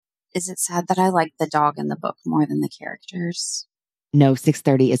is it sad that I like the dog in the book more than the characters? No,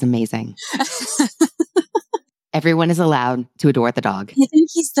 6:30 is amazing. Everyone is allowed to adore the dog. I think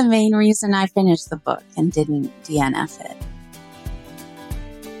he's the main reason I finished the book and didn't DNF it.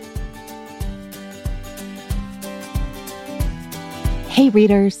 Hey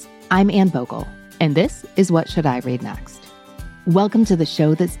readers, I'm Anne Bogle, and this is What Should I Read Next? Welcome to the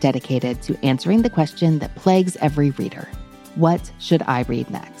show that's dedicated to answering the question that plagues every reader. What should I read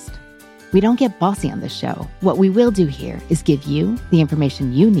next? We don't get bossy on this show. What we will do here is give you the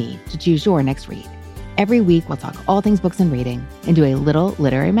information you need to choose your next read. Every week, we'll talk all things books and reading and do a little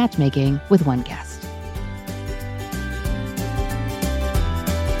literary matchmaking with one guest.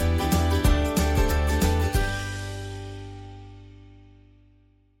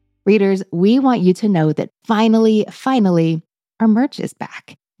 Readers, we want you to know that finally, our merch is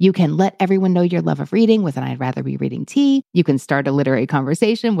back. You can let everyone know your love of reading with an I'd Rather Be Reading tee. You can start a literary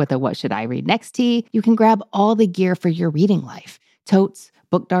conversation with a What Should I Read Next tee. You can grab all the gear for your reading life. Totes,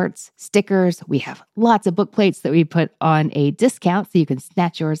 book darts, stickers. We have lots of book plates that we put on a discount so you can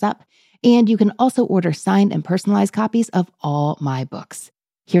snatch yours up. And you can also order signed and personalized copies of all my books.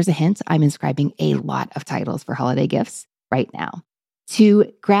 Here's a hint. I'm inscribing a lot of titles for holiday gifts right now.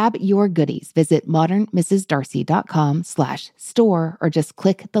 To grab your goodies, visit modernmrsdarcy.com/store or just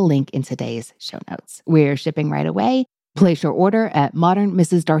click the link in today's show notes. We're shipping right away. Place your order at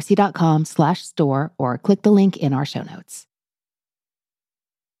modernmrsdarcy.com/store or click the link in our show notes.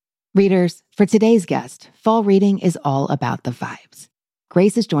 Readers, for today's guest, fall reading is all about the vibes.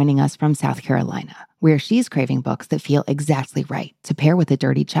 Grace is joining us from South Carolina, where she's craving books that feel exactly right to pair with a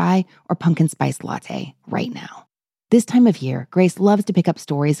dirty chai or pumpkin spice latte right now. This time of year, Grace loves to pick up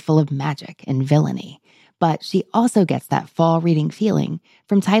stories full of magic and villainy, but she also gets that fall reading feeling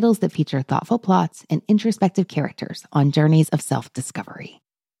from titles that feature thoughtful plots and introspective characters on journeys of self-discovery.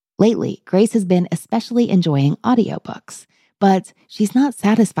 Lately, Grace has been especially enjoying audiobooks, but she's not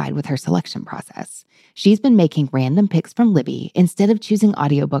satisfied with her selection process. She's been making random picks from Libby instead of choosing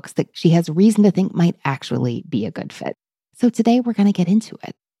audiobooks that she has reason to think might actually be a good fit. So today we're going to get into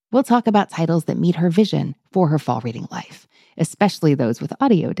it. We'll talk about titles that meet her vision for her fall reading life, especially those with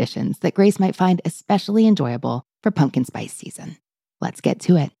audio editions that Grace might find especially enjoyable for pumpkin spice season. Let's get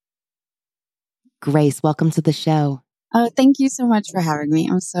to it. Grace, welcome to the show. Oh, thank you so much for having me.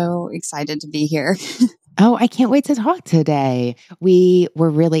 I'm so excited to be here. Oh, I can't wait to talk today. We were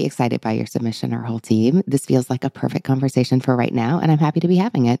really excited by your submission, our whole team. This feels like a perfect conversation for right now, and I'm happy to be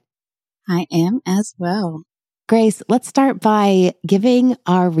having it. I am as well. Grace, let's start by giving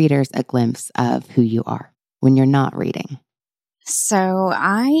our readers a glimpse of who you are when you're not reading. So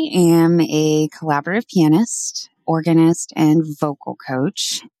I am a collaborative pianist, organist, and vocal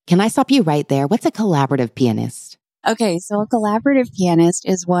coach. Can I stop you right there? What's a collaborative pianist? Okay, so a collaborative pianist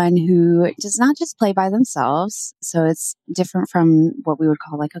is one who does not just play by themselves. So it's different from what we would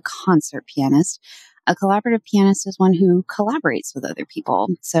call like a concert pianist. A collaborative pianist is one who collaborates with other people.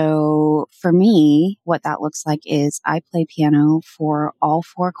 So for me, what that looks like is I play piano for all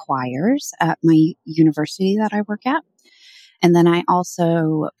 4 choirs at my university that I work at. And then I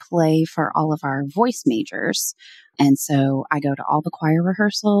also play for all of our voice majors. And so I go to all the choir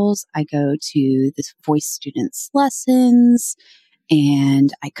rehearsals. I go to the voice students' lessons,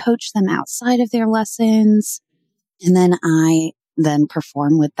 and I coach them outside of their lessons. And then I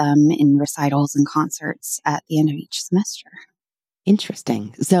perform with them in recitals and concerts at the end of each semester.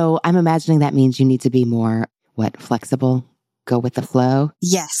 Interesting. So I'm imagining that means you need to be more, flexible? Go with the flow?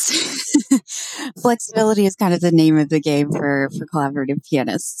 Yes. Flexibility is kind of the name of the game for collaborative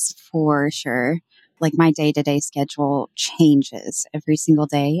pianists, for sure. Like my day-to-day schedule changes every single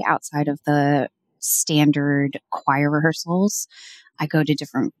day outside of the standard choir rehearsals. I go to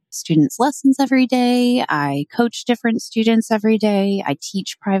different students' lessons every day. I coach different students every day. I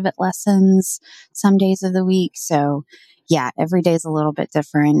teach private lessons some days of the week. So yeah, every day is a little bit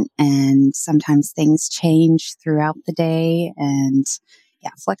different, and sometimes things change throughout the day. And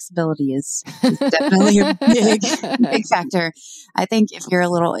yeah, flexibility is definitely a big factor. I think if you're a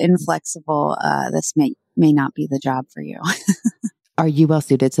little inflexible, this may not be the job for you. Are you well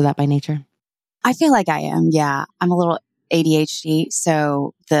suited to that by nature? I feel like I am. Yeah, I'm a little ADHD,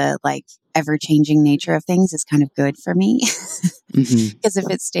 so the ever-changing nature of things is kind of good for me. Because if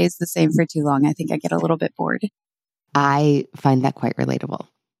it stays the same for too long, I think I get a little bit bored. I find that quite relatable.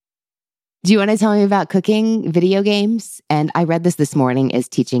 Do you want to tell me about cooking, video games? And I read this morning is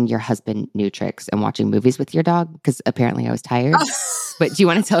teaching your husband new tricks and watching movies with your dog, because apparently I was tired. But do you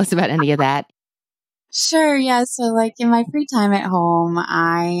want to tell us about any of that? Sure. Yeah. So like in my free time at home,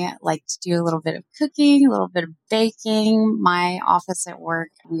 I like to do a little bit of cooking, a little bit of baking. My office at work,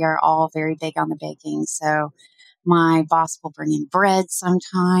 we are all very big on the baking. So my boss will bring in bread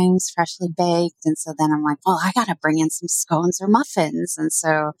sometimes, freshly baked. And so then I'm like, well, I got to bring in some scones or muffins. And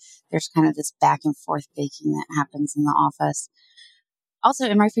so there's kind of this back and forth baking that happens in the office. Also,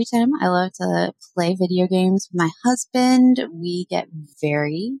 in my free time, I love to play video games with my husband. We get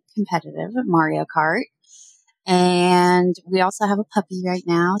very competitive at Mario Kart. And we also have a puppy right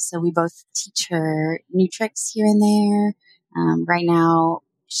now. So we both teach her new tricks here and there. Right now,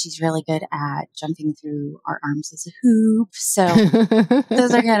 she's really good at jumping through our arms as a hoop. So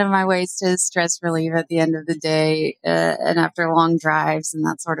those are kind of my ways to stress relieve at the end of the day and after long drives and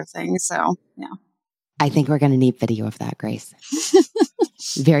that sort of thing. So, yeah. I think we're going to need video of that, Grace.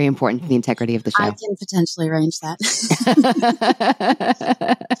 Very important to the integrity of the show. I can potentially arrange that.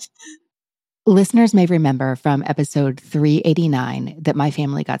 Listeners may remember from episode 389 that my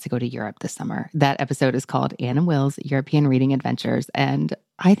family got to go to Europe this summer. That episode is called Anne and Will's European Reading Adventures, and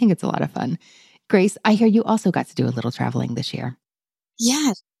I think it's a lot of fun. Grace, I hear you also got to do a little traveling this year.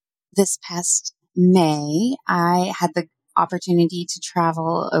 Yeah. This past May, I had the opportunity to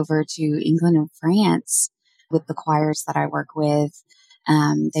travel over to England and France with the choirs that I work with.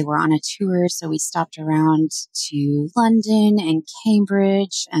 They were on a tour, so we stopped around to London and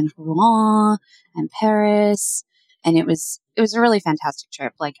Cambridge and Rouen and Paris, and it was a really fantastic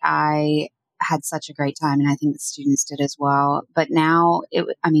trip. Like I had such a great time, and I think the students did as well. But now it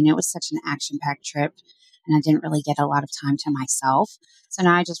was such an action-packed trip, and I didn't really get a lot of time to myself. So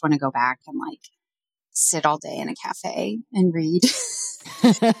now I just want to go back and like sit all day in a cafe and read.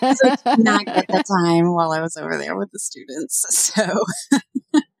 So I did not get the time while I was over there with the students. So,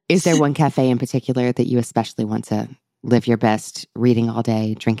 is there one cafe in particular that you especially want to live your best reading all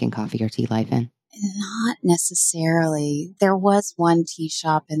day, drinking coffee or tea life in? Not necessarily. There was one tea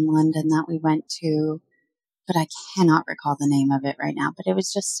shop in London that we went to, but I cannot recall the name of it right now. But it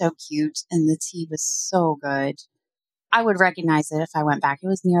was just so cute, and the tea was so good. I would recognize it if I went back. It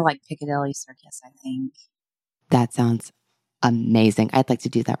was near like Piccadilly Circus, I think. That sounds amazing. I'd like to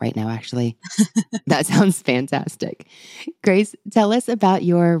do that right now, actually. That sounds fantastic. Grace, tell us about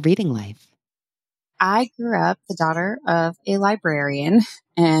your reading life. I grew up the daughter of a librarian,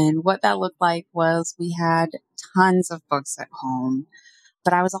 and what that looked like was we had tons of books at home,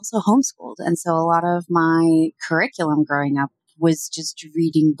 but I was also homeschooled. And so a lot of my curriculum growing up was just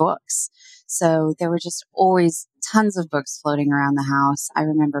reading books. So there were just always tons of books floating around the house. I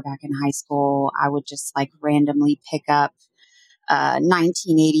remember back in high school, I would just like randomly pick up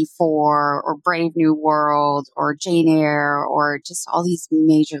 1984 or Brave New World or Jane Eyre or just all these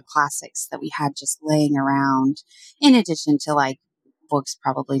major classics that we had just laying around, in addition to like books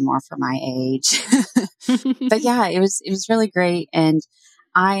probably more for my age. But yeah, it was really great. And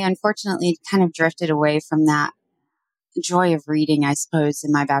I unfortunately kind of drifted away from that joy of reading, I suppose,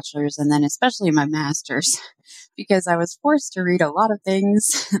 in my bachelor's and then especially in my master's, because I was forced to read a lot of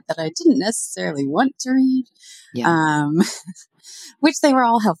things that I didn't necessarily want to read. Yeah. Which they were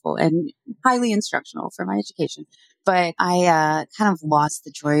all helpful and highly instructional for my education. But I kind of lost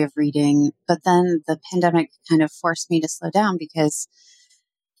the joy of reading. But then the pandemic kind of forced me to slow down because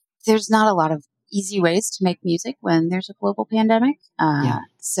there's not a lot of easy ways to make music when there's a global pandemic.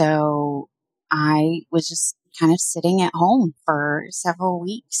 So I was just kind of sitting at home for several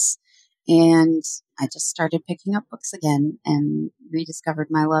weeks, and I just started picking up books again and rediscovered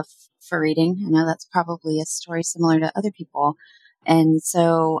my love for reading. I know that's probably a story similar to other people. And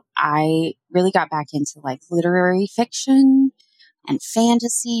so I really got back into like literary fiction and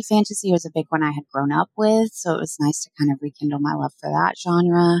fantasy. Fantasy was a big one I had grown up with, so it was nice to kind of rekindle my love for that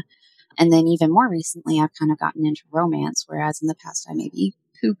genre. And then even more recently, I've kind of gotten into romance, whereas in the past I maybe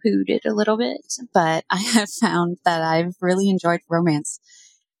poo-pooed it a little bit, but I have found that I've really enjoyed romance.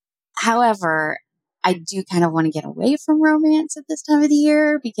 However, I do kind of want to get away from romance at this time of the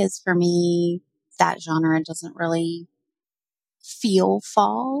year because for me, that genre doesn't really feel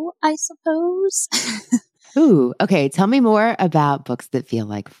fall, I suppose. Ooh, okay. Tell me more about books that feel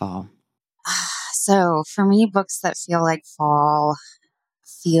like fall. So for me, books that feel like fall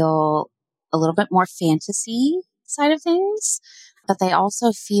feel a little bit more fantasy side of things, but they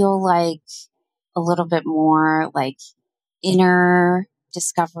also feel like a little bit more like inner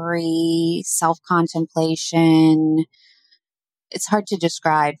discovery, self-contemplation. It's hard to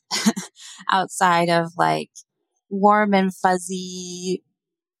describe outside of like warm and fuzzy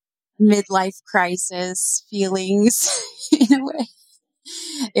midlife crisis feelings in a way,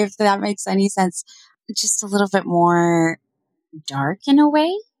 if that makes any sense. Just a little bit more dark in a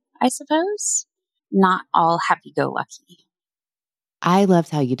way, I suppose. not all happy-go-lucky. I loved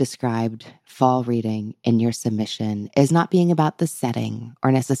how you described fall reading in your submission as not being about the setting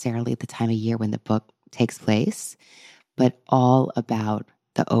or necessarily the time of year when the book takes place, but all about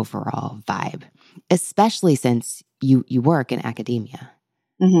the overall vibe, especially since you work in academia.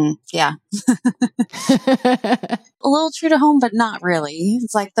 Mm-hmm. Yeah. A little true to home, but not really.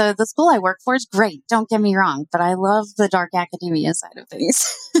 It's like the school I work for is great. Don't get me wrong, but I love the dark academia side of things.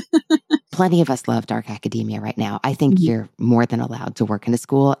 Plenty of us love dark academia right now. I think you're more than allowed to work in a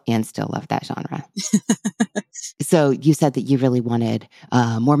school and still love that genre. So you said that you really wanted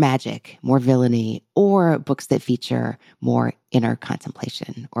more magic, more villainy, or books that feature more inner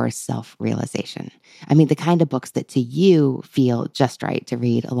contemplation or self-realization. I mean, the kind of books that to you feel just right to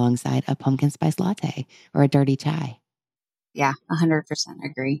read alongside a pumpkin spice latte or a dirty chai. Yeah, 100%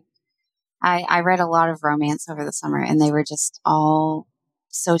 agree. I read a lot of romance over the summer, and they were just all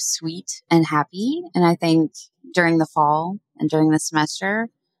so sweet and happy. And I think during the fall and during the semester,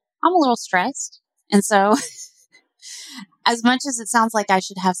 I'm a little stressed. And so as much as it sounds like I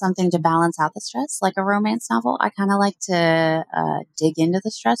should have something to balance out the stress, like a romance novel, I kind of like to dig into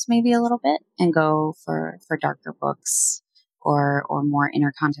the stress maybe a little bit and go for darker books or more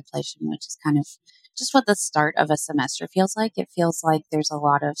inner contemplation, which is kind of just what the start of a semester feels like. It feels like there's a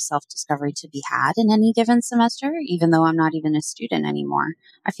lot of self-discovery to be had in any given semester, even though I'm not even a student anymore.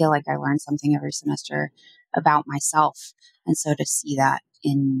 I feel like I learn something every semester about myself. And so to see that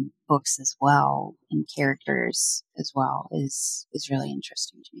in books as well, in characters as well, is really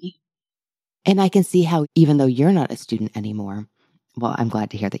interesting to me. And I can see how, even though you're not a student anymore, well, I'm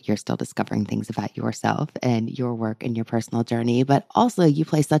glad to hear that you're still discovering things about yourself and your work and your personal journey, but also you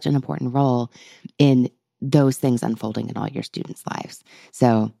play such an important role in those things unfolding in all your students' lives.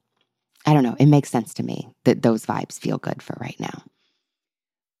 So I don't know, it makes sense to me that those vibes feel good for right now.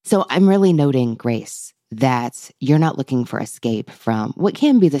 So I'm really noting, Grace, that you're not looking for escape from what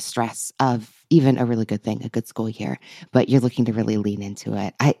can be the stress of even a really good thing, a good school year, but you're looking to really lean into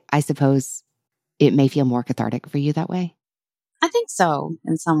it. I suppose it may feel more cathartic for you that way. I think so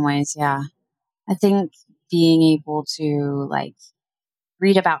in some ways. Yeah. I think being able to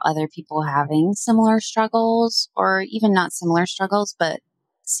read about other people having similar struggles or even not similar struggles, but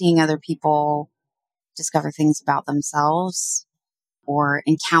seeing other people discover things about themselves or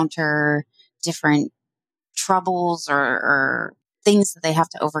encounter different troubles or things that they have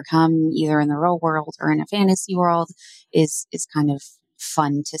to overcome either in the real world or in a fantasy world is kind of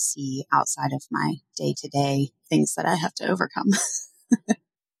fun to see outside of my day-to-day things that I have to overcome.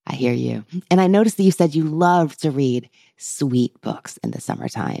 I hear you. And I noticed that you said you love to read sweet books in the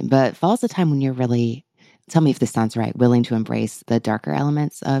summertime, but fall's the time when you're really, tell me if this sounds right, willing to embrace the darker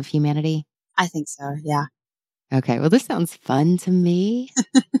elements of humanity. I think so. Yeah. Okay. Well, this sounds fun to me.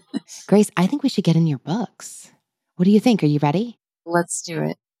 Grace, I think we should get in your books. What do you think? Are you ready? Let's do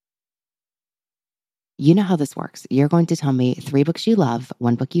it. You know how this works. You're going to tell me 3 books you love,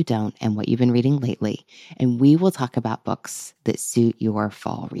 1 book you don't, and what you've been reading lately. And we will talk about books that suit your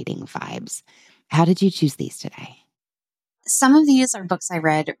fall reading vibes. How did you choose these today? Some of these are books I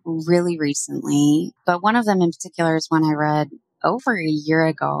read really recently, but one of them in particular is one I read over a year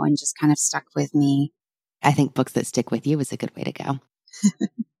ago and just kind of stuck with me. I think books that stick with you is a good way to go.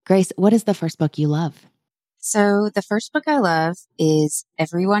 Grace, what is the first book you love? So the first book I love is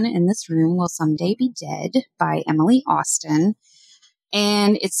Everyone in This Room Will Someday Be Dead by Emily Austen.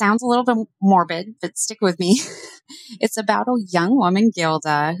 And it sounds a little bit morbid, but stick with me. It's about a young woman,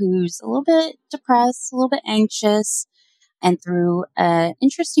 Gilda, who's a little bit depressed, a little bit anxious, and through an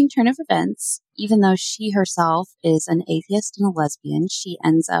interesting turn of events, even though she herself is an atheist and a lesbian, she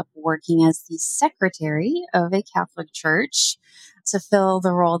ends up working as the secretary of a Catholic church to fill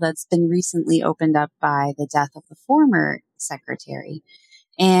the role that's been recently opened up by the death of the former secretary.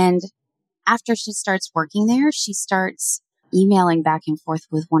 And after she starts working there, she starts emailing back and forth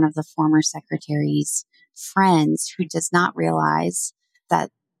with one of the former secretary's friends who does not realize that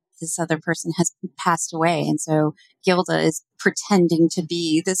this other person has passed away. And so Gilda is pretending to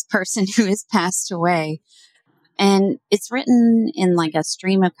be this person who has passed away. And it's written in like a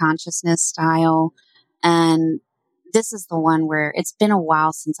stream of consciousness style. And this is the one where it's been a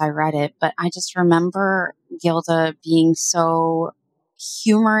while since I read it, but I just remember Gilda being so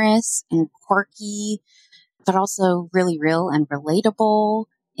humorous and quirky, but also really real and relatable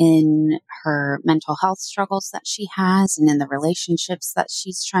in her mental health struggles that she has and in the relationships that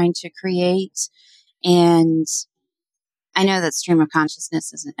she's trying to create. And I know that stream of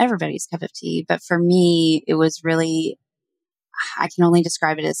consciousness isn't everybody's cup of tea, but for me, it was really, I can only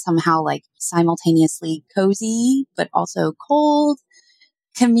describe it as somehow like simultaneously cozy, but also cold.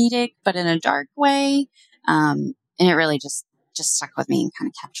 comedic, but in a dark way. And it really just stuck with me and kind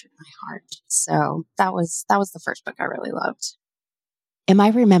of captured my heart. So that was the first book I really loved. Am I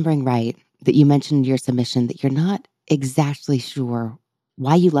remembering right that you mentioned in your submission that you're not exactly sure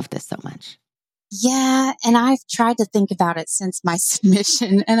why you love this so much? Yeah, and I've tried to think about it since my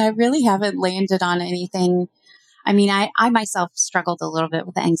submission, and I really haven't landed on anything. I mean, I myself struggled a little bit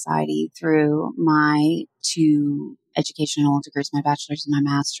with anxiety through my 2 educational degrees, my bachelor's and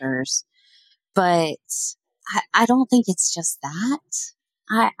my master's, but I don't think it's just that.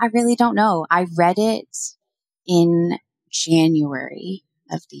 I really don't know. I read it in January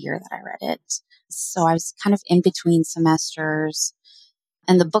of the year that I read it. So I was kind of in between semesters,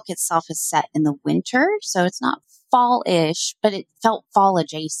 and the book itself is set in the winter. So it's not fall-ish, but it felt fall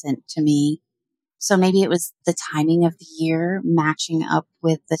adjacent to me. So maybe it was the timing of the year matching up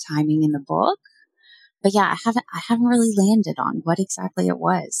with the timing in the book. But yeah, I haven't really landed on what exactly it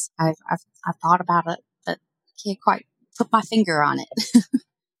was. I've thought about it, but can't quite put my finger on it.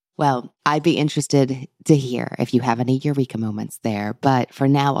 Well, I'd be interested to hear if you have any eureka moments there. But for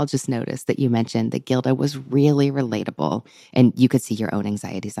now, I'll just notice that you mentioned that Gilda was really relatable and you could see your own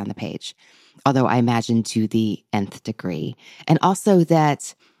anxieties on the page, although I imagine to the nth degree. And also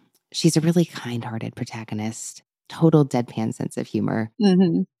that she's a really kind-hearted protagonist, total deadpan sense of humor,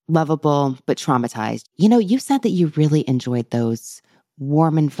 lovable, but traumatized. You know, you said that you really enjoyed those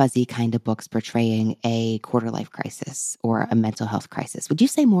warm and fuzzy kind of books portraying a quarter-life crisis or a mental health crisis. Would you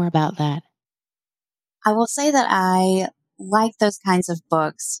say more about that? I will say that I like those kinds of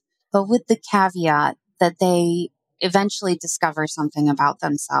books, but with the caveat that they eventually discover something about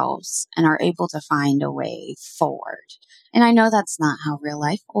themselves and are able to find a way forward. And I know that's not how real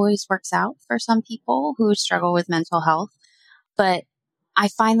life always works out for some people who struggle with mental health, but I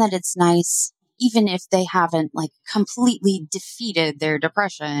find that it's nice, even if they haven't like completely defeated their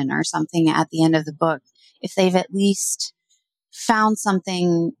depression or something at the end of the book, if they've at least found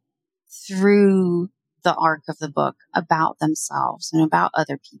something through the arc of the book about themselves and about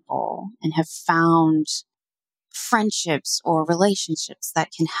other people and have found friendships or relationships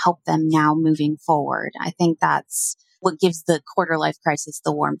that can help them now moving forward. I think that's what gives the quarter life crisis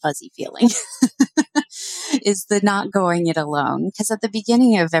the warm, fuzzy feeling is the not going it alone. Because at the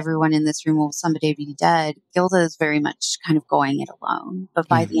beginning of Everyone in This Room Will Someday Be Dead, Gilda is very much kind of going it alone. But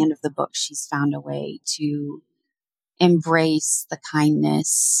by the end of the book, she's found a way to embrace the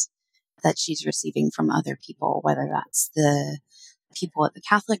kindness that she's receiving from other people, whether that's the people at the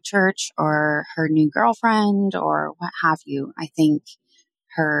Catholic Church or her new girlfriend or what have you. I think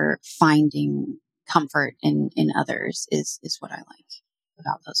her finding comfort in others is what I like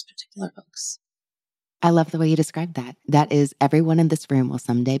about those particular books. I love the way you described that. That is Everyone in This Room Will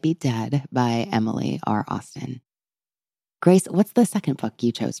Someday Be Dead by Emily R. Austin. Grace, what's the second book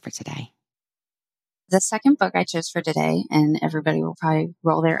you chose for today? The second book I chose for today, and everybody will probably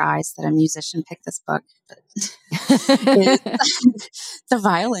roll their eyes that a musician picked this book, but is The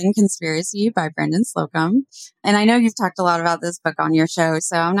Violin Conspiracy by Brendan Slocum. And I know you've talked a lot about this book on your show,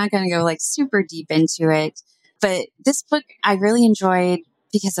 so I'm not going to go like super deep into it. But this book I really enjoyed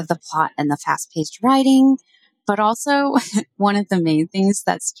because of the plot and the fast-paced writing. But also, one of the main things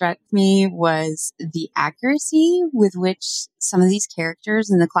that struck me was the accuracy with which some of these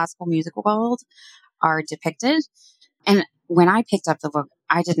characters in the classical music world are depicted. And when I picked up the book,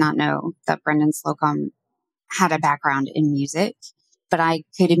 I did not know that Brendan Slocum had a background in music, but I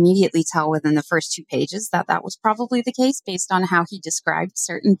could immediately tell within the first 2 pages that that was probably the case based on how he described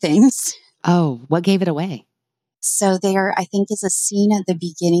certain things. Oh, what gave it away? So there, I think, is a scene at the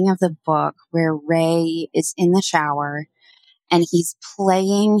beginning of the book where Ray is in the shower and he's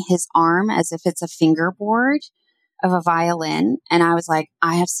playing his arm as if it's a fingerboard of a violin. And I was like,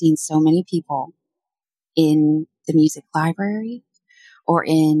 I have seen so many people in the music library or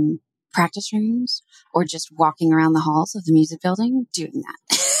in practice rooms or just walking around the halls of the music building doing that.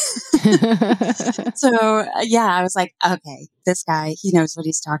 So yeah, I was like, okay, this guy, he knows what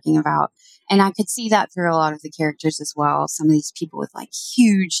he's talking about. And I could see that through a lot of the characters as well. Some of these people with like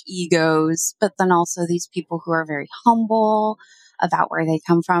huge egos, but then also these people who are very humble about where they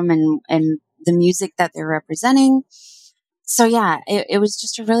come from and the music that they're representing. So yeah, it was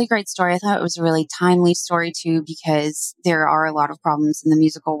just a really great story. I thought it was a really timely story too, because there are a lot of problems in the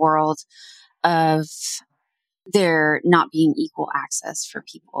musical world of there not being equal access for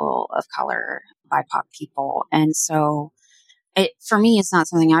people of color, BIPOC people. And so for me, it's not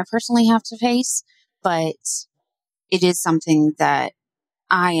something I personally have to face, but it is something that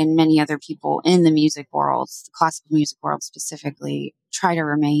I and many other people in the music world, the classical music world specifically, try to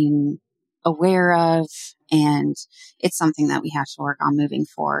remain aware of. And it's something that we have to work on moving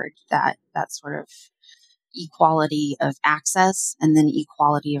forward, that sort of equality of access and then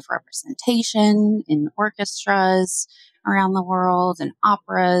equality of representation in orchestras around the world and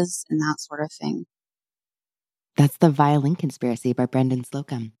operas and that sort of thing. That's The Violin Conspiracy by Brendan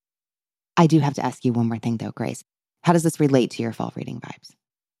Slocum. I do have to ask you one more thing though, Grace. How does this relate to your fall reading vibes?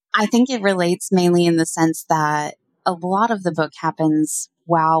 I think it relates mainly in the sense that a lot of the book happens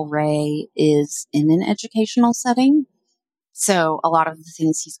while Ray is in an educational setting. So a lot of the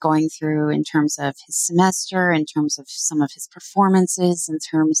things he's going through in terms of his semester, in terms of some of his performances, in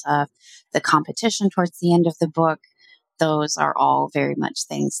terms of the competition towards the end of the book, those are all very much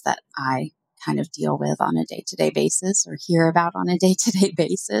things that I kind of deal with on a day-to-day basis or hear about on a day-to-day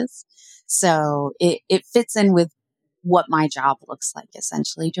basis. So it fits in with what my job looks like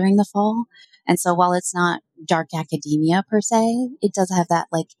essentially during the fall. And so while it's not dark academia per se, it does have that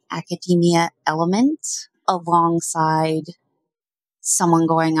like academia element alongside someone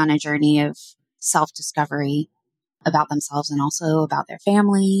going on a journey of self-discovery about themselves and also about their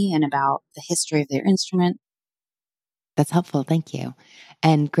family and about the history of their instrument. That's helpful. Thank you.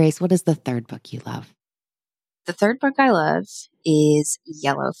 And Grace, what is the third book you love? The third book I love is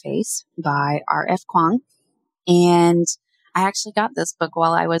Yellowface by R.F. Kuang. And I actually got this book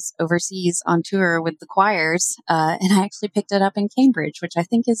while I was overseas on tour with the choirs. And I actually picked it up in Cambridge, which I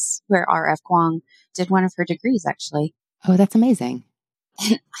think is where R.F. Kuang did one of her degrees, actually. Oh, that's amazing.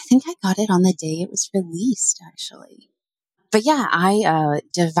 And I think I got it on the day it was released, actually. But yeah, I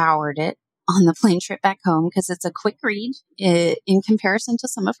devoured it on the plane trip back home because it's a quick read in comparison to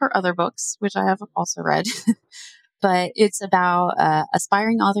some of her other books, which I have also read. But it's about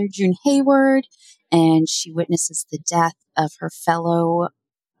aspiring author June Hayward, and she witnesses the death of her fellow,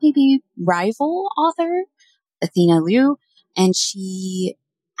 maybe rival author, Athena Liu. And she,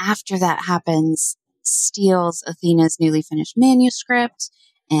 after that happens, steals Athena's newly finished manuscript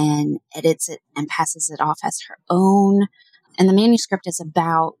and edits it and passes it off as her own. And the manuscript is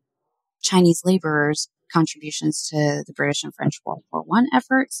about Chinese laborers' contributions to the British and French World War I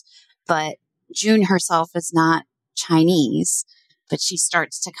efforts. But June herself is not Chinese, but she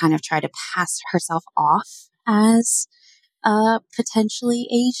starts to kind of try to pass herself off as potentially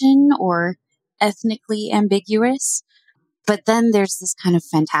Asian or ethnically ambiguous. But then there's this kind of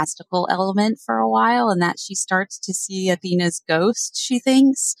fantastical element for a while, and that she starts to see Athena's ghost, she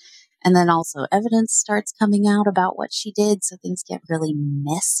thinks. And then also evidence starts coming out about what she did, so things get really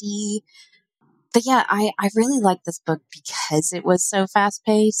messy. But yeah, I really liked this book because it was so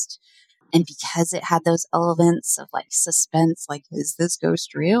fast-paced and because it had those elements of like suspense, like, is this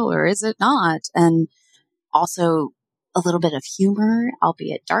ghost real or is it not? And also a little bit of humor,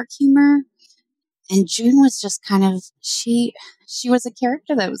 albeit dark humor. And June was just kind of, she was a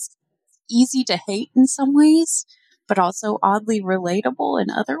character that was easy to hate in some ways, but also oddly relatable in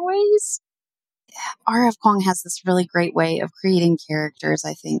other ways. R.F. Kuang has this really great way of creating characters,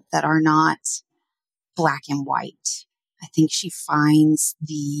 I think, that are not black and white. I think she finds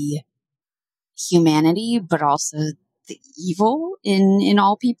the humanity, but also the evil in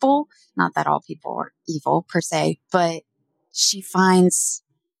all people. Not that all people are evil per se, but she finds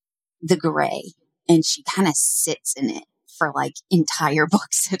the gray and she kind of sits in it for like entire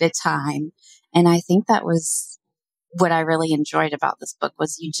books at a time. And I think that was what I really enjoyed about this book,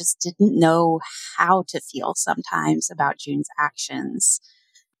 was you just didn't know how to feel sometimes about June's actions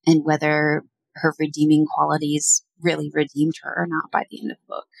and whether her redeeming qualities really redeemed her or not by the end of the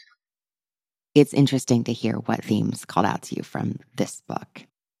book. It's interesting to hear what themes called out to you from this book.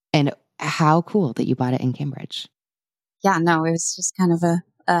 And how cool that you bought it in Cambridge. Yeah, no, it was just kind of a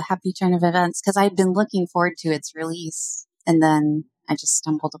happy turn of events because I'd been looking forward to its release. And then I just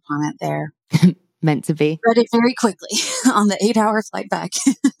stumbled upon it there. Meant to be. Read it very quickly on the 8-hour flight back.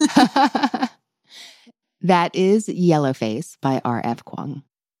 That is Yellowface by R.F. Kuang.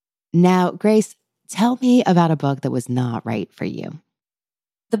 Now, Grace, tell me about a book that was not right for you.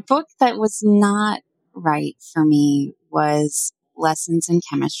 The book that was not right for me was Lessons in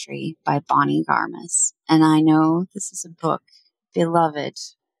Chemistry by Bonnie Garmus. And I know this is a book beloved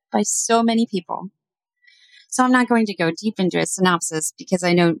by so many people. So I'm not going to go deep into a synopsis because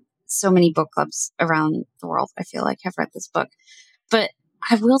I know so many book clubs around the world, I feel like, have read this book. But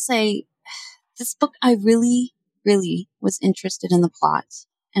I will say, this book, I really, really was interested in the plot.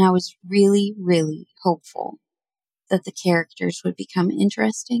 And I was really, really hopeful that the characters would become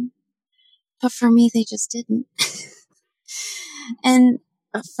interesting. But for me, they just didn't. And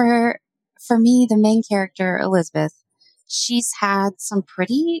for me, the main character, Elizabeth, she's had some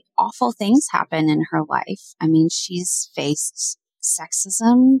pretty awful things happen in her life. I mean, she's faced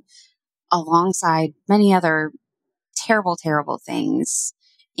sexism, alongside many other terrible, terrible things.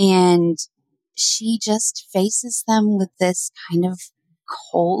 And she just faces them with this kind of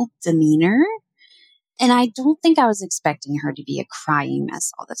cold demeanor. And I don't think I was expecting her to be a crying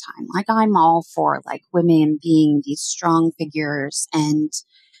mess all the time. Like, I'm all for like women being these strong figures and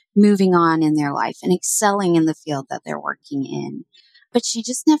moving on in their life and excelling in the field that they're working in. But she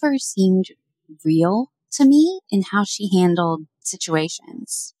just never seemed real to me in how she handled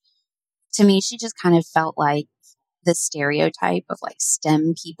situations. To me, she just kind of felt like the stereotype of like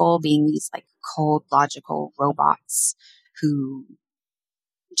STEM people being these like cold, logical robots who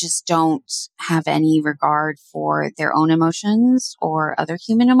just don't have any regard for their own emotions or other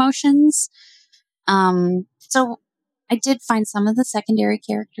human emotions. So I did find some of the secondary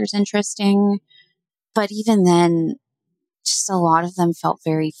characters interesting, but even then, just a lot of them felt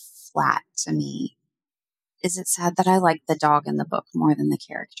very flat to me. Is it sad that I like the dog in the book more than the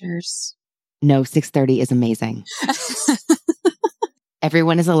characters? No, 630 is amazing.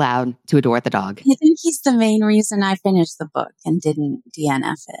 Everyone is allowed to adore the dog. I think he's the main reason I finished the book and didn't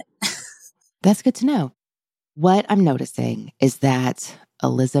DNF it. That's good to know. What I'm noticing is that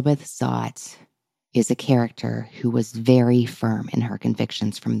Elizabeth Zott is a character who was very firm in her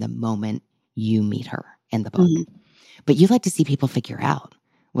convictions from the moment you meet her in the book. Mm-hmm. But you like to see people figure out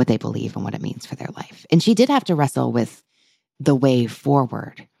what they believe and what it means for their life. And she did have to wrestle with the way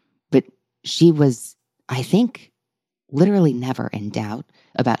forward, but she was, I think, literally never in doubt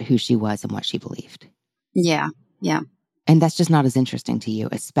about who she was and what she believed. Yeah, yeah. And that's just not as interesting to you,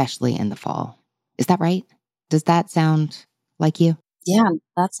 especially in the fall. Is that right? Does that sound like you? Yeah,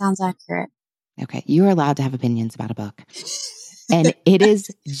 that sounds accurate. Okay, you are allowed to have opinions about a book. And it is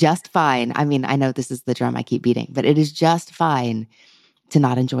just fine. I mean, I know this is the drum I keep beating, but it is just fine to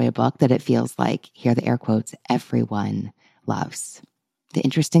not enjoy a book that it feels like, here are the air quotes, everyone loves. The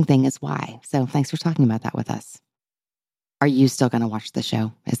interesting thing is why. So thanks for talking about that with us. Are you still going to watch the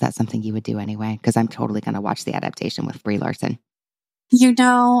show? Is that something you would do anyway? Because I'm totally going to watch the adaptation with Brie Larson. You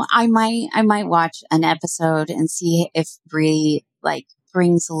know, I might watch an episode and see if Brie like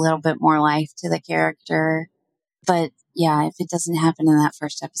brings a little bit more life to the character. But yeah, if it doesn't happen in that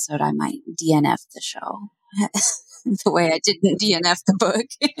first episode, I might DNF the show the way I didn't DNF the book.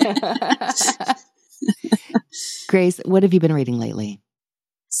 Grace, what have you been reading lately?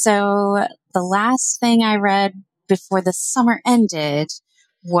 So the last thing I read before the summer ended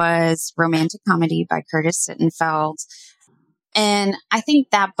was Romantic Comedy by Curtis Sittenfeld. And I think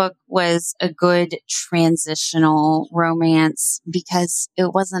that book was a good transitional romance because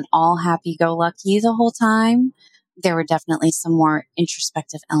it wasn't all happy-go-lucky the whole time. There were definitely some more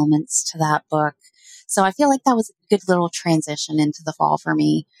introspective elements to that book. So I feel like that was a good little transition into the fall for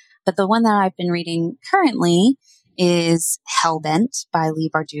me. But the one that I've been reading currently is Hellbent by Leigh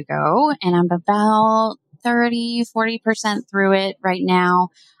Bardugo. And I'm about 40% through it right now.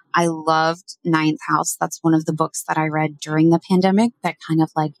 I loved Ninth House. That's one of the books that I read during the pandemic that kind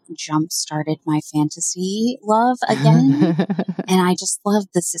of like jump started my fantasy love again. And I just love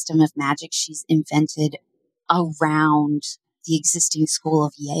the system of magic she's invented around the existing school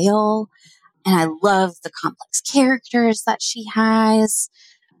of Yale. And I love the complex characters that she has.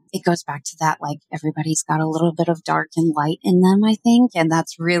 It goes back to that, like, everybody's got a little bit of dark and light in them, I think. And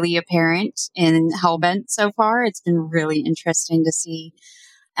that's really apparent in Hellbent so far. It's been really interesting to see.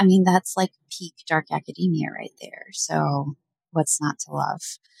 I mean, that's like peak dark academia right there. So what's not to love?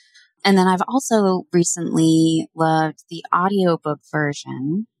 And then I've also recently loved the audiobook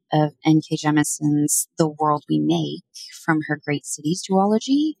version of N.K. Jemisin's The World We Make from her Great Cities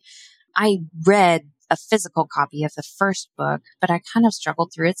duology. I read a physical copy of the first book, but I kind of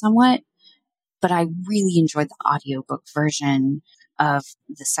struggled through it somewhat. But I really enjoyed the audiobook version of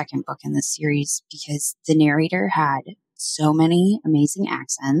the second book in the series because the narrator had so many amazing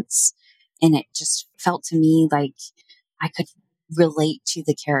accents, and it just felt to me like I could relate to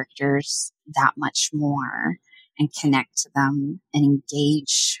the characters that much more and connect to them and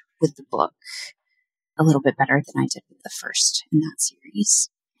engage with the book a little bit better than I did with the first in that series.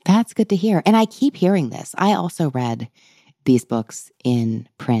 That's good to hear. And I keep hearing this. I also read these books in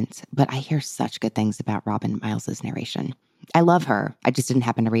print, but I hear such good things about Robin Miles's narration. I love her. I just didn't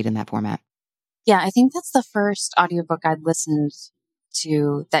happen to read in that format. Yeah, I think that's the first audiobook I'd listened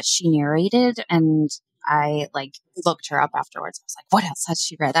to that she narrated, and I like looked her up afterwards. I was like, what else has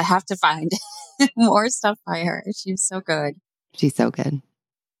she read? I have to find more stuff by her. She's so good. She's so good.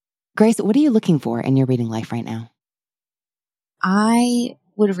 Grace, what are you looking for in your reading life right now? I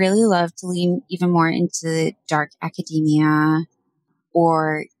would really love to lean even more into dark academia,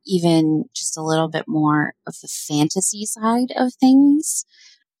 or even just a little bit more of the fantasy side of things.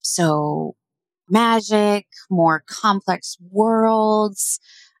 So magic, more complex worlds.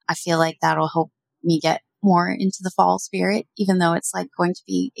 I feel like that'll help me get more into the fall spirit, even though it's like going to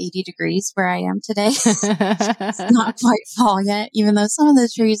be 80 degrees where I am today. It's not quite fall yet, even though some of the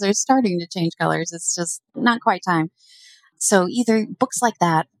trees are starting to change colors. It's just not quite time. So either books like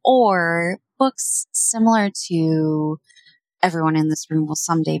that or books similar to Everyone in This Room Will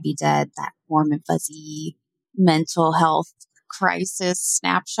Someday Be Dead, that warm and fuzzy mental health crisis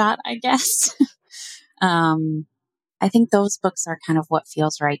snapshot, I guess. I think those books are kind of what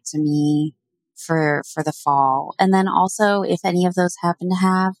feels right to me for the fall. And then also, if any of those happen to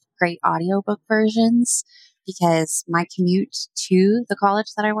have great audiobook versions, because my commute to the college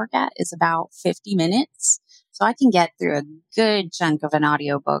that I work at is about 50 minutes. So I can get through a good chunk of an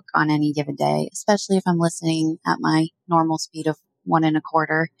audiobook on any given day, especially if I'm listening at my normal speed of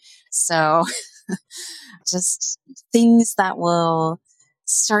 1.25. So just things that will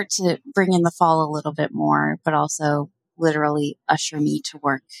start to bring in the fall a little bit more, but also literally usher me to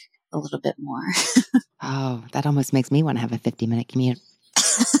work a little bit more. Oh, that almost makes me want to have a 50-minute commute.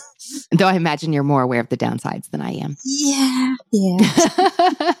 Though I imagine you're more aware of the downsides than I am. Yeah.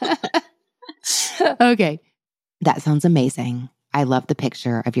 Okay. That sounds amazing. I love the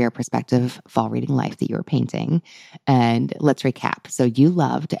picture of your perspective fall reading life that you were painting. And let's recap. So you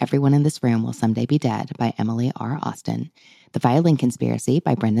loved Everyone in This Room Will Someday Be Dead by Emily R. Austin, The Violin Conspiracy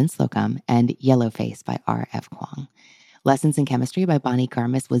by Brendan Slocum, and Yellowface by R.F. Kuang. Lessons in Chemistry by Bonnie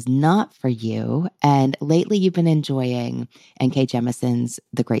Garmis was not for you. And lately you've been enjoying N.K. Jemison's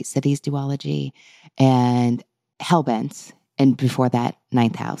The Great Cities duology and Hellbent, and before that,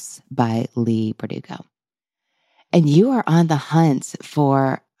 Ninth House by Leigh Bardugo. And you are on the hunt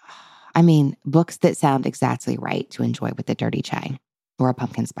for, books that sound exactly right to enjoy with a dirty chai or a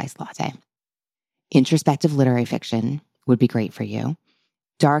pumpkin spice latte. Introspective literary fiction would be great for you.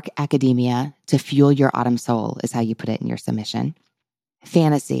 Dark academia to fuel your autumn soul is how you put it in your submission.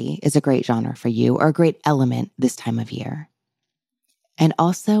 Fantasy is a great genre for you, or a great element this time of year. And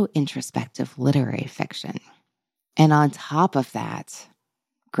also introspective literary fiction. And on top of that,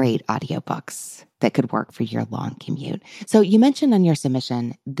 great audiobooks that could work for your long commute. So you mentioned on your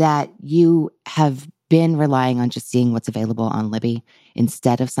submission that you have been relying on just seeing what's available on Libby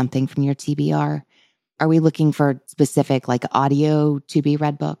instead of something from your TBR. Are we looking for specific audio to be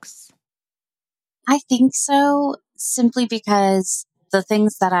read books? I think so, simply because the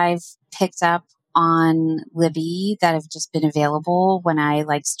things that I've picked up on Libby that have just been available when I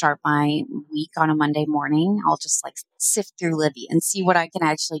start my week on a Monday morning, I'll just sift through Libby and see what I can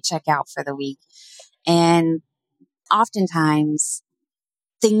actually check out for the week. And oftentimes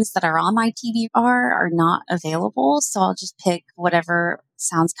things that are on my TBR are not available. So I'll just pick whatever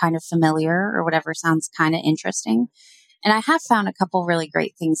sounds kind of familiar or whatever sounds kind of interesting. And I have found a couple really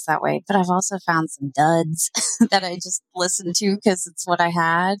great things that way, but I've also found some duds that I just listened to because it's what I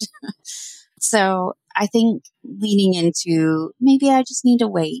had. So I think leaning into maybe I just need to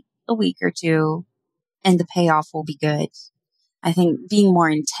wait a week or two and the payoff will be good. I think being more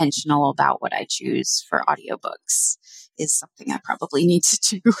intentional about what I choose for audiobooks is something I probably need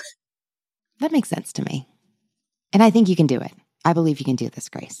to do. That makes sense to me. And I think you can do it. I believe you can do this,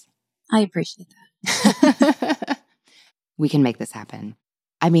 Grace. I appreciate that. We can make this happen.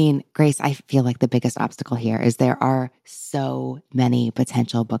 Grace, I feel like the biggest obstacle here is there are so many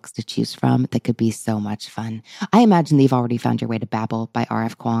potential books to choose from that could be so much fun. I imagine that you've already found your way to Babel by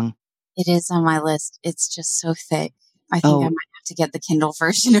R.F. Kuang. It is on my list. It's just so thick. I think I might have to get the Kindle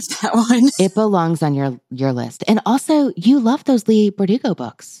version of that one. It belongs on your list. And also, you love those Leigh Bardugo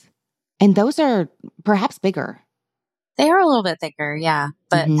books. And those are perhaps bigger. They are a little bit thicker, yeah.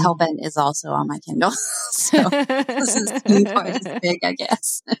 But Hellbent is also on my Kindle. So this is quite as big, I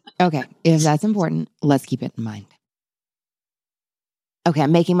guess. Okay, if that's important, let's keep it in mind. Okay,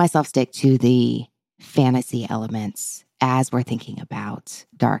 I'm making myself stick to the fantasy elements as we're thinking about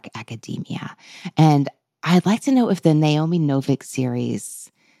dark academia. And I'd like to know if the Naomi Novik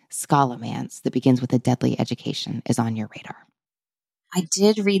series, Scholomance, that begins with a deadly education, is on your radar. I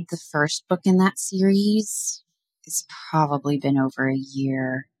did read the first book in that series. It's probably been over a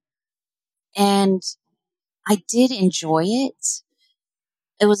year. And I did enjoy it.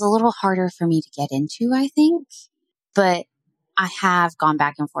 It was a little harder for me to get into, I think. But I have gone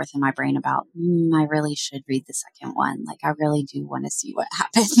back and forth in my brain about, I really should read the second one. I really do want to see what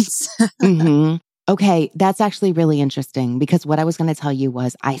happens. Okay, that's actually really interesting because what I was going to tell you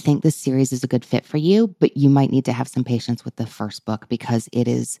was I think this series is a good fit for you, but you might need to have some patience with the first book because it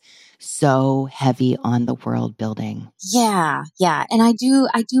is so heavy on the world building. Yeah. And I do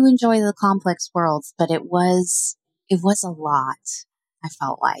enjoy the complex worlds, but it was a lot. I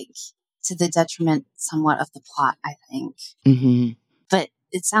felt like, to the detriment somewhat of the plot, I think. Mm-hmm. But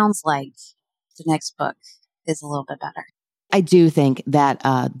it sounds like the next book is a little bit better. I do think that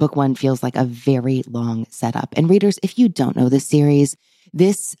book one feels like a very long setup. And readers, if you don't know this series,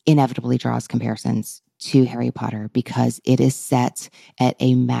 this inevitably draws comparisons to Harry Potter because it is set at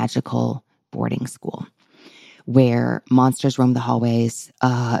a magical boarding school where monsters roam the hallways.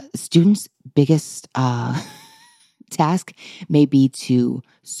 Students' biggest task may be to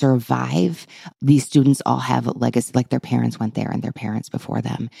survive. These students all have a legacy, like their parents went there and their parents before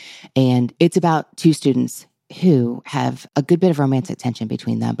them. And it's about two students who have a good bit of romantic tension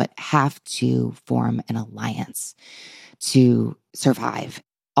between them, but have to form an alliance to survive,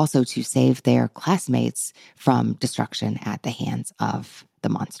 also to save their classmates from destruction at the hands of the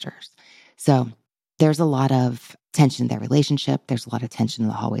monsters. So there's a lot of tension in their relationship. There's a lot of tension in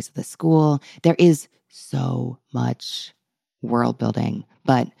the hallways of the school. There is so much world building,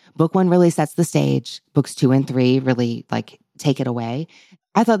 but book one really sets the stage. Books 2 and 3 really like take it away.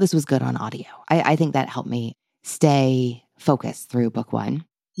 I thought this was good on audio. I think that helped me stay focused through book one.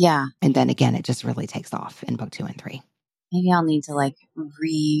 Yeah. And then again, it just really takes off in book 2 and 3. Maybe I'll need to like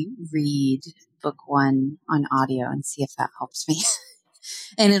reread book one on audio and see if that helps me.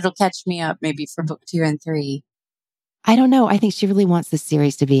 And it'll catch me up maybe for book 2 and 3. I don't know. I think she really wants this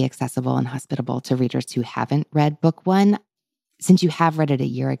series to be accessible and hospitable to readers who haven't read book one. Since you have read it a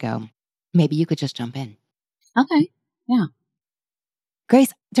year ago, maybe you could just jump in. Okay. Yeah.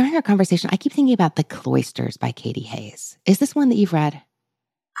 Grace, during our conversation, I keep thinking about The Cloisters by Katie Hayes. Is this one that you've read?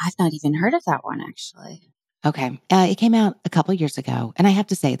 I've not even heard of that one, actually. Okay. It came out a couple years ago. And I have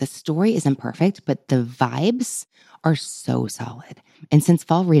to say, the story isn't perfect, but the vibes are so solid. And since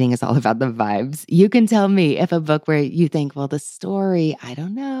fall reading is all about the vibes, you can tell me if a book where you think, well, the story, I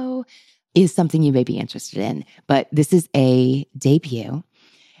don't know, is something you may be interested in. But this is a debut.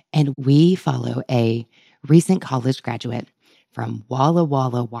 And we follow a recent college graduate from Walla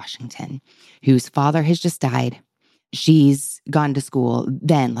Walla, Washington, whose father has just died. She's gone to school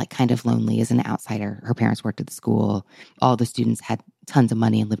then, like kind of lonely as an outsider. Her parents worked at the school. All the students had tons of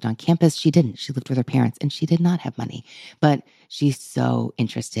money and lived on campus. She didn't. She lived with her parents and she did not have money. But she's so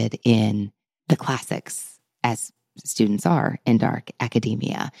interested in the classics, as students are in dark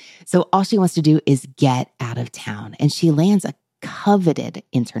academia. So all she wants to do is get out of town. And she lands a coveted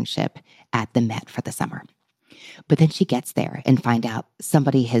internship at the Met for the summer. But then she gets there and find out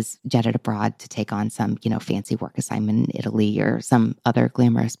somebody has jetted abroad to take on some, fancy work assignment in Italy or some other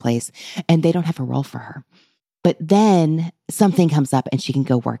glamorous place, and they don't have a role for her. But then something comes up and she can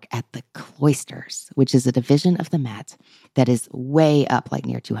go work at the Cloisters, which is a division of the Met that is way up like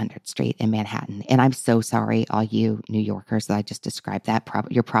near 200th Street in Manhattan. And I'm so sorry, all you New Yorkers, that I just described that.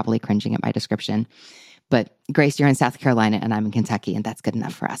 You're probably cringing at my description. But Grace, you're in South Carolina and I'm in Kentucky, and that's good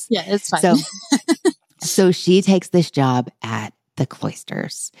enough for us. Yeah, it's fine. So she takes this job at the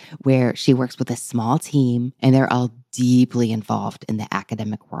Cloisters, where she works with a small team, and they're all deeply involved in the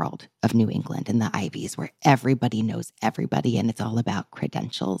academic world of New England and the Ivies, where everybody knows everybody, and it's all about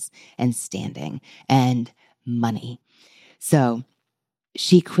credentials and standing and money. So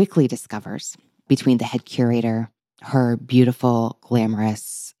she quickly discovers, between the head curator, her beautiful,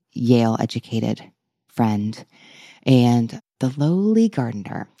 glamorous, Yale-educated friend, and the lowly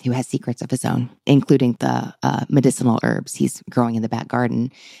gardener who has secrets of his own, including the medicinal herbs he's growing in the back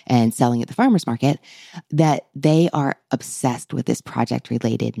garden and selling at the farmer's market, that they are obsessed with this project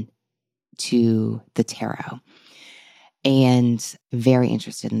related to the tarot and very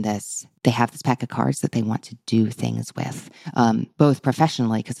interested in this. They have this pack of cards that they want to do things with, both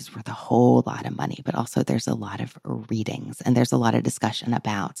professionally, because it's worth a whole lot of money, but also there's a lot of readings and there's a lot of discussion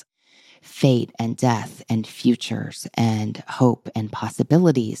about fate and death and futures and hope and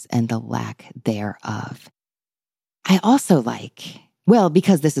possibilities and the lack thereof. I also like,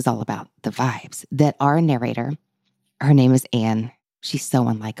 because this is all about the vibes, that our narrator, her name is Anne. She's so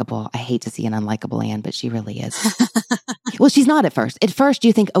unlikable. I hate to see an unlikable Anne, but she really is. Well, she's not at first. At first,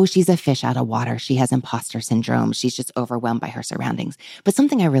 you think, oh, she's a fish out of water. She has imposter syndrome. She's just overwhelmed by her surroundings. But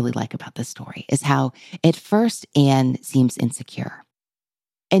something I really like about this story is how at first Anne seems insecure.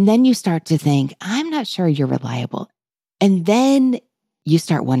 And then you start to think, I'm not sure you're reliable. And then you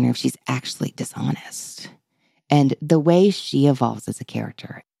start wondering if she's actually dishonest. And the way she evolves as a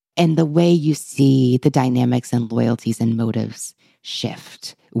character and the way you see the dynamics and loyalties and motives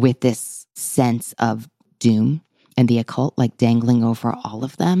shift with this sense of doom and the occult like dangling over all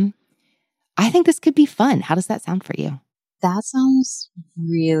of them. I think this could be fun. How does that sound for you? That sounds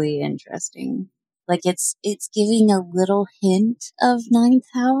really interesting. Like it's giving a little hint of Ninth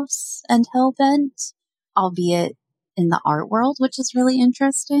House and Hellbent, albeit in the art world, which is really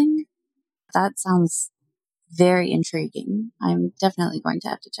interesting. That sounds very intriguing. I'm definitely going to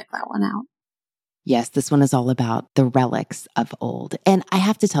have to check that one out. Yes, this one is all about the relics of old. And I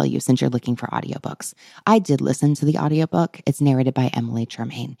have to tell you, since you're looking for audiobooks, I did listen to the audiobook. It's narrated by Emily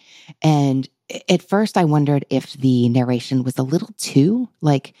Tremaine. And at first I wondered if the narration was a little too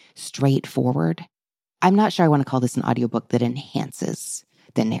straightforward. I'm not sure I want to call this an audiobook that enhances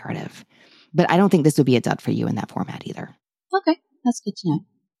the narrative, but I don't think this would be a dud for you in that format either. Okay, that's good to know.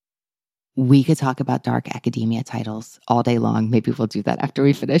 We could talk about dark academia titles all day long. Maybe we'll do that after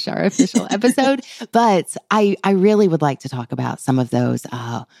we finish our official episode. But I really would like to talk about some of those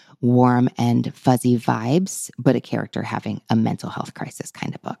warm and fuzzy vibes, but a character having a mental health crisis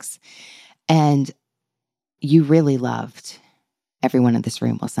kind of books. And you really loved Everyone in This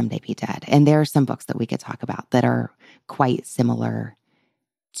Room Will Someday Be Dead. And there are some books that we could talk about that are quite similar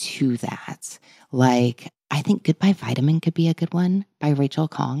to that. I think Goodbye Vitamin could be a good one by Rachel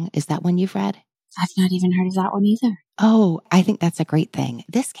Khong. Is that one you've read? I've not even heard of that one either. Oh, I think that's a great thing.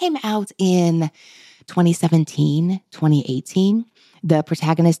 This came out in 2017, 2018. The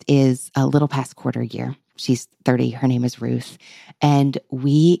protagonist is a little past quarter year. She's 30. Her name is Ruth. And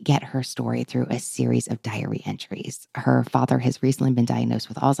we get her story through a series of diary entries. Her father has recently been diagnosed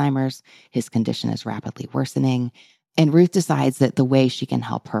with Alzheimer's. His condition is rapidly worsening. And Ruth decides that the way she can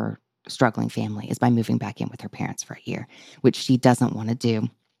help her struggling family is by moving back in with her parents for a year, which she doesn't want to do,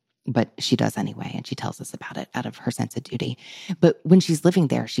 but she does anyway. And she tells us about it out of her sense of duty. But when she's living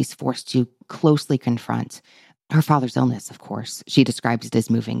there, she's forced to closely confront her father's illness, of course. She describes it as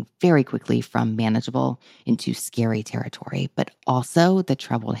moving very quickly from manageable into scary territory, but also the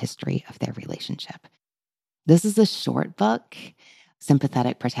troubled history of their relationship. This is a short book,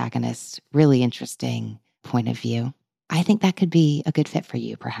 sympathetic protagonist, really interesting point of view. I think that could be a good fit for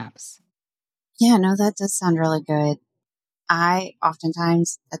you, perhaps. Yeah, no, that does sound really good. I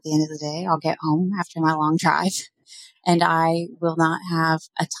oftentimes, at the end of the day, I'll get home after my long drive and I will not have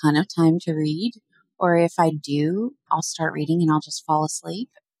a ton of time to read. Or if I do, I'll start reading and I'll just fall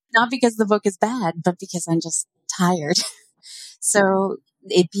asleep. Not because the book is bad, but because I'm just tired. So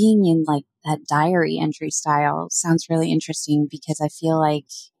it being in that diary entry style sounds really interesting because I feel like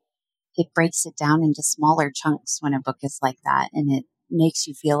it breaks it down into smaller chunks when a book is like that. And it makes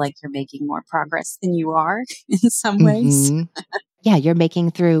you feel like you're making more progress than you are in some ways. Yeah, you're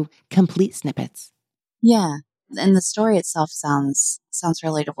making through complete snippets. Yeah. And the story itself sounds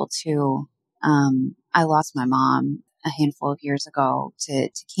relatable too. I lost my mom a handful of years ago to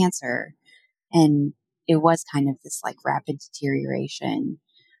cancer, and it was kind of this rapid deterioration.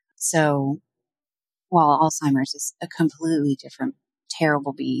 So while Alzheimer's is a completely different,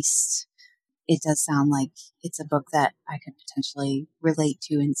 terrible beast, it does sound like it's a book that I could potentially relate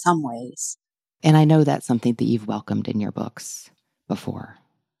to in some ways. And I know that's something that you've welcomed in your books before,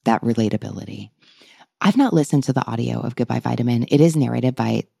 that relatability. I've not listened to the audio of Goodbye Vitamin. It is narrated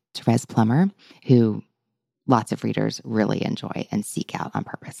by Therese Plummer, who lots of readers really enjoy and seek out on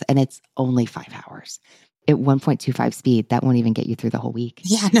purpose. And it's only 5 hours. At 1.25 speed, that won't even get you through the whole week.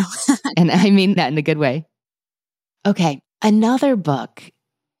 Yeah, no. And I mean that in a good way. Okay, another book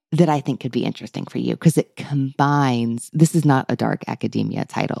that I think could be interesting for you because it combines, this is not a dark academia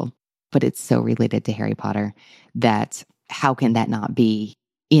title, but it's so related to Harry Potter that how can that not be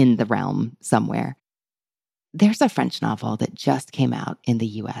in the realm somewhere? There's a French novel that just came out in the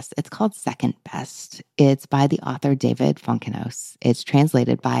US. It's called Second Best. It's by the author David Fonkenot. It's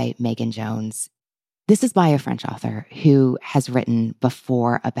translated by Megan Jones. This is by a French author who has written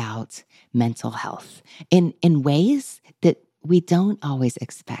before about mental health in ways that we don't always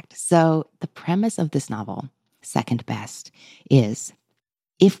expect. So the premise of this novel, Second Best, is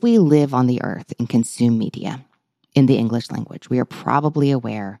if we live on the earth and consume media in the English language, we are probably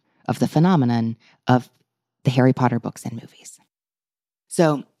aware of the phenomenon of the Harry Potter books and movies.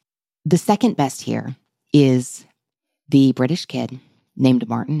 So the second best here is the British kid named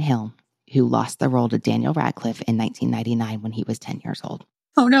Martin Hill, who lost the role to Daniel Radcliffe in 1999 when he was 10 years old.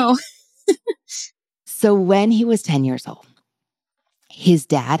 Oh, no. So when he was 10 years old, his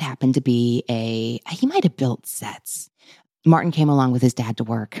dad happened to be he might have built sets. Martin came along with his dad to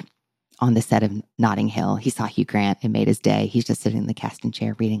work on the set of Notting Hill. He saw Hugh Grant and made his day. He's just sitting in the casting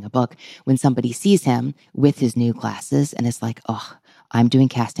chair reading a book when somebody sees him with his new glasses and is like, oh, I'm doing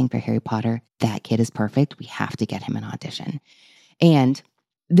casting for Harry Potter. That kid is perfect. We have to get him an audition. And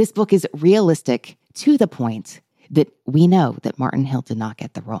this book is realistic to the point that we know that Martin Hill did not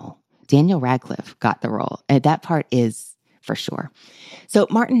get the role. Daniel Radcliffe got the role. And that part is for sure. So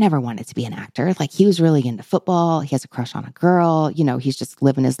Martin never wanted to be an actor. Like, he was really into football. He has a crush on a girl. You know, he's just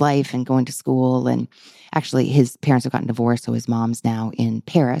living his life and going to school. And actually, his parents have gotten divorced, so his mom's now in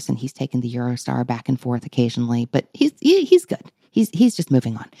Paris, and he's taken the Eurostar back and forth occasionally. But he's good. He's just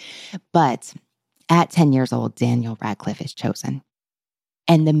moving on. But at 10 years old, Daniel Radcliffe is chosen.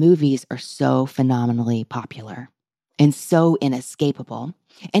 And the movies are so phenomenally popular and so inescapable.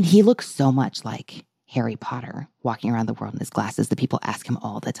 And he looks so much like Harry Potter walking around the world in his glasses that people ask him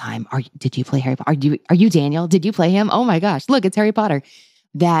all the time, did you play Harry Potter? Are you Daniel? Did you play him? Oh my gosh, look, it's Harry Potter.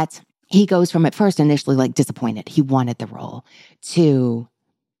 That he goes from at first initially like disappointed. He wanted the role to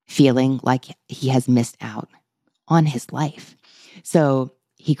feeling like he has missed out on his life. So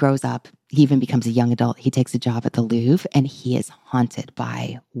he grows up. He even becomes a young adult. He takes a job at the Louvre, and he is haunted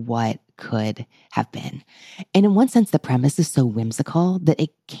by what could have been. And in one sense, the premise is so whimsical that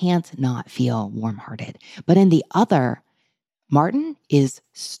it can't not feel warm-hearted. But in the other, Martin is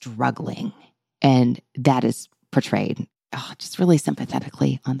struggling, and that is portrayed just really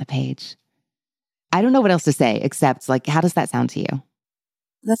sympathetically on the page. I don't know what else to say, except like, how does that sound to you?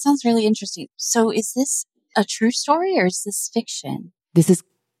 That sounds really interesting. So is this a true story or is this fiction? This is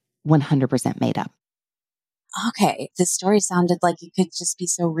 100% made up. Okay. The story sounded like it could just be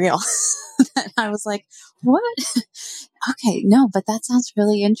so real that I was like, what? Okay. No, but that sounds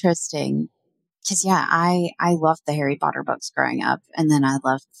really interesting. Cause yeah, I loved the Harry Potter books growing up, and then I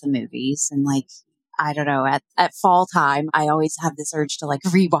loved the movies, and like, I don't know, at fall time, I always have this urge to like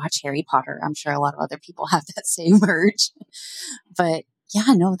rewatch Harry Potter. I'm sure a lot of other people have that same urge, but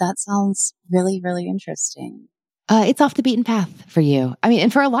yeah, no, that sounds really, really interesting. It's off the beaten path for you. I mean,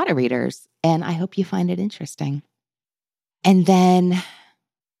 and for a lot of readers, and I hope you find it interesting. And then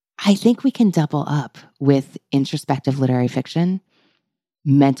I think we can double up with introspective literary fiction,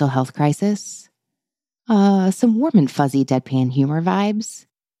 mental health crisis, some warm and fuzzy deadpan humor vibes,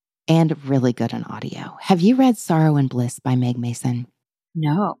 and really good on audio. Have you read Sorrow and Bliss by Meg Mason?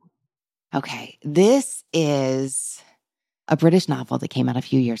 No. Okay, this is a British novel that came out a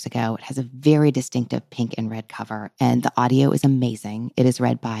few years ago. It has a very distinctive pink and red cover, and the audio is amazing. It is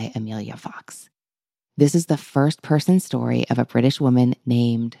read by Amelia Fox. This is the first-person story of a British woman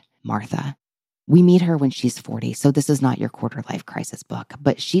named Martha. We meet her when she's 40, so this is not your quarter-life crisis book,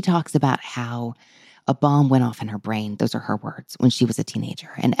 but she talks about how a bomb went off in her brain, those are her words, when she was a teenager,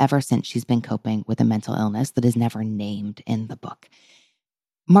 and ever since she's been coping with a mental illness that is never named in the book.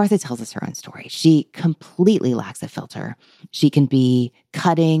 Martha tells us her own story. She completely lacks a filter. She can be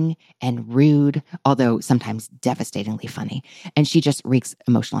cutting and rude, although sometimes devastatingly funny. And she just wreaks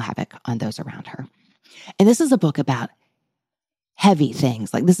emotional havoc on those around her. And this is a book about heavy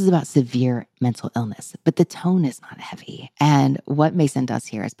things. Like, this is about severe mental illness, but the tone is not heavy. And what Mason does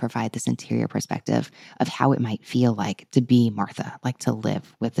here is provide this interior perspective of how it might feel like to be Martha, like to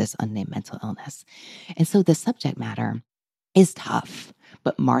live with this unnamed mental illness. And so the subject matter is tough,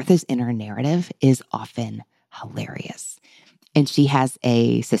 but Martha's inner narrative is often hilarious. And she has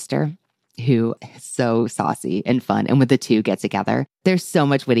a sister who is so saucy and fun. And when the two get together, there's so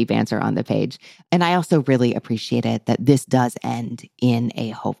much witty banter on the page. And I also really appreciated that this does end in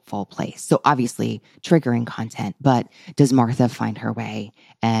a hopeful place. So obviously triggering content, but does Martha find her way?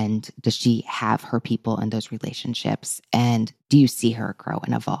 And does she have her people in those relationships? And do you see her grow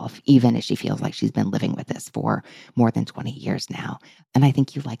and evolve, even as she feels like she's been living with this for more than 20 years now? And I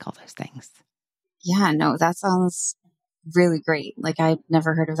think you like all those things. Yeah, no, that sounds really great. Like, I'd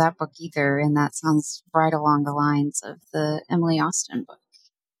never heard of that book either, and that sounds right along the lines of the Emily Austen book.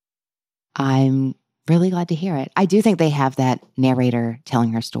 I'm really glad to hear it. I do think they have that narrator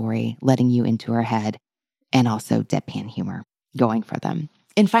telling her story, letting you into her head, and also deadpan humor going for them.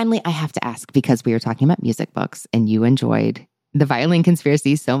 And finally, I have to ask, because we were talking about music books and you enjoyed The Violin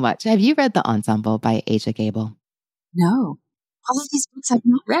Conspiracy so much, have you read The Ensemble by Aja Gabel? No. All of these books I've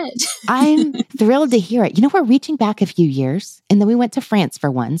not read. I'm thrilled to hear it. You know, we're reaching back a few years, and then we went to France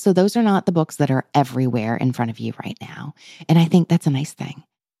for one. So those are not the books that are everywhere in front of you right now. And I think that's a nice thing.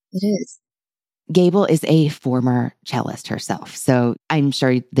 It is. Gabel is a former cellist herself. So I'm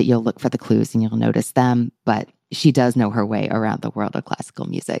sure that you'll look for the clues and you'll notice them, but she does know her way around the world of classical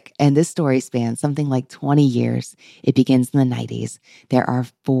music. And this story spans something like 20 years. It begins in the 90s. There are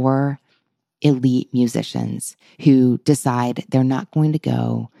 4 elite musicians who decide they're not going to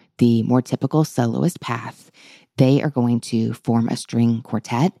go the more typical soloist path. They are going to form a string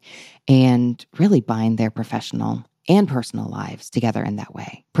quartet and really bind their professional and personal lives together in that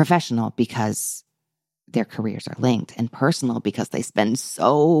way. Professional because their careers are linked, and personal because they spend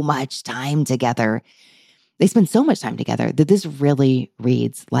so much time together. They spend so much time together that this really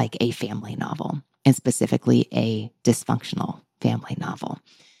reads like a family novel. and specifically a dysfunctional family novel.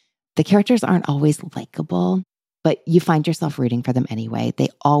 The characters aren't always likable, but you find yourself rooting for them anyway. They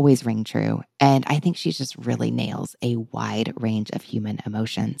always ring true. And I think she just really nails a wide range of human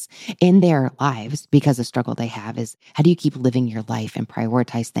emotions in their lives, because the struggle they have is, how do you keep living your life and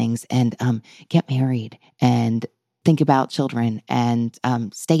prioritize things and get married and think about children and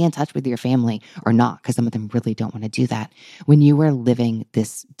stay in touch with your family, or not, because some of them really don't want to do that, when you are living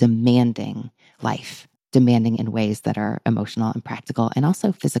this demanding life, demanding in ways that are emotional and practical and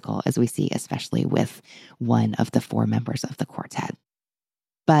also physical, as we see, especially with one of the 4 members of the quartet.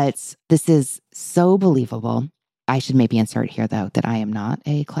 But this is so believable. I should maybe insert here, though, that I am not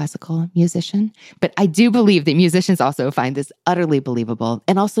a classical musician, but I do believe that musicians also find this utterly believable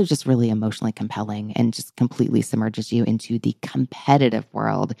and also just really emotionally compelling, and just completely submerges you into the competitive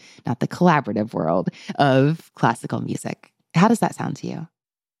world, not the collaborative world, of classical music. How does that sound to you?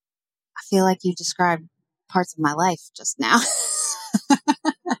 I feel like you described parts of my life just now.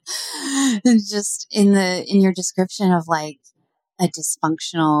 Just in your description of like a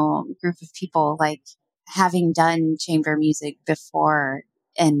dysfunctional group of people, like having done chamber music before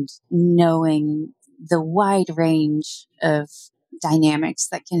and knowing the wide range of dynamics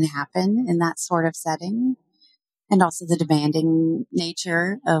that can happen in that sort of setting, and also the demanding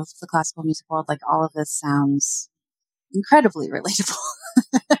nature of the classical music world, like all of this sounds incredibly relatable.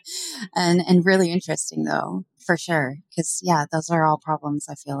 and really interesting, though, for sure. Because, yeah, those are all problems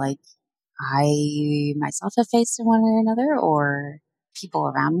I feel like I myself have faced in one way or another, or people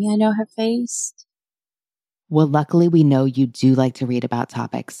around me I know have faced. Well, luckily, we know you do like to read about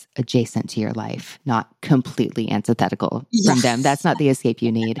topics adjacent to your life, not completely antithetical from them. That's not the escape you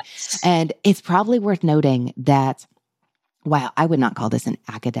need. And it's probably worth noting that while I would not call this an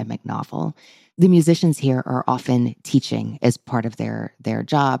academic novel, the musicians here are often teaching as part of their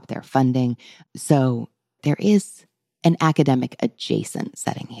job, their funding. So there is an academic adjacent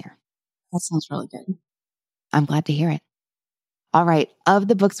setting here. That sounds really good. I'm glad to hear it. All right. Of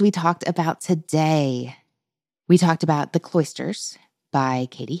the books we talked about today, we talked about The Cloisters by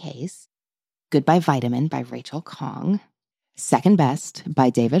Katie Hayes, Goodbye Vitamin by Rachel Khong, Second Best by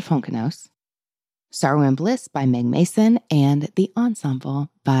David Fonkenos, Sorrow and Bliss by Meg Mason, and The Ensemble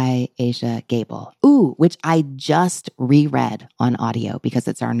by Asia Gabel. Ooh, which I just reread on audio because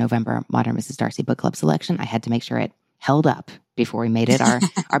it's our November Modern Mrs. Darcy book club selection. I had to make sure it held up before we made it our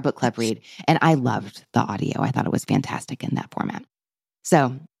book club read. And I loved the audio. I thought it was fantastic in that format.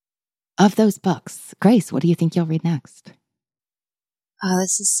 So, of those books, Grace, what do you think you'll read next? Oh,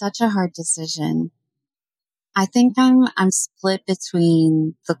 this is such a hard decision. I think I'm split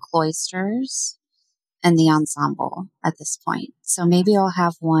between The Cloisters and The Ensemble at this point. So maybe I'll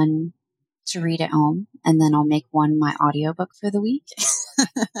have one to read at home, and then I'll make one my audiobook for the week.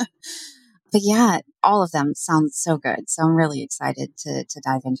 But yeah, all of them sound so good. So I'm really excited to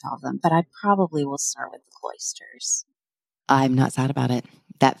dive into all of them. But I probably will start with The Cloisters. I'm not sad about it.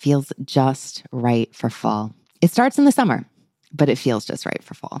 That feels just right for fall. It starts in the summer, but it feels just right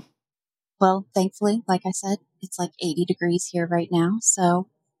for fall. Well, thankfully, like I said, it's like 80 degrees here right now. So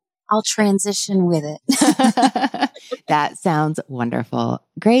I'll transition with it. That sounds wonderful.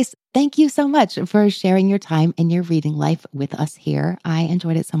 Grace, thank you so much for sharing your time and your reading life with us here. I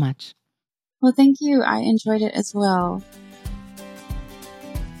enjoyed it so much. Well, thank you. I enjoyed it as well.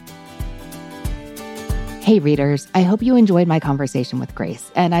 Hey, readers, I hope you enjoyed my conversation with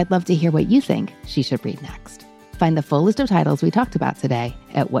Grace, and I'd love to hear what you think she should read next. Find the full list of titles we talked about today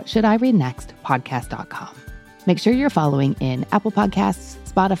at whatshouldireadnextpodcast.com. Make sure you're following in Apple Podcasts,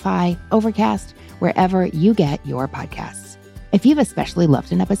 Spotify, Overcast, wherever you get your podcasts. If you've especially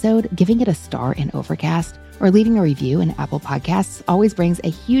loved an episode, giving it a star in Overcast or leaving a review in Apple Podcasts always brings a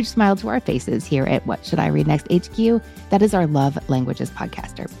huge smile to our faces here at What Should I Read Next HQ. That is our Love Languages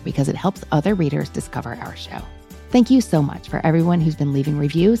podcaster, because it helps other readers discover our show. Thank you so much for everyone who's been leaving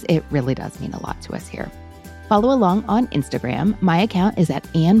reviews. It really does mean a lot to us here. Follow along on Instagram. My account is at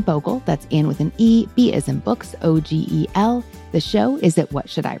Anne Bogel. That's Anne with an E, B as in books, OGEL. The show is at What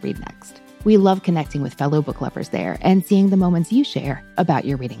Should I Read Next. We love connecting with fellow book lovers there and seeing the moments you share about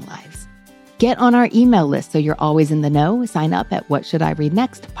your reading lives. Get on our email list so you're always in the know. Sign up at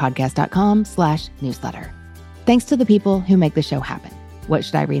whatshouldireadnextpodcast.com/newsletter. Thanks to the people who make the show happen. What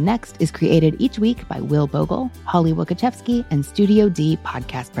Should I Read Next is created each week by Will Bogle, Holly Wukachevsky, and Studio D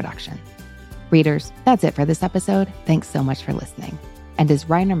Podcast Production. Readers, that's it for this episode. Thanks so much for listening. And as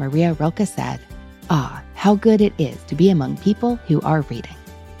Rainer Maria Rilke said, how good it is to be among people who are reading.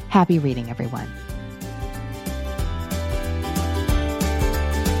 Happy reading, everyone.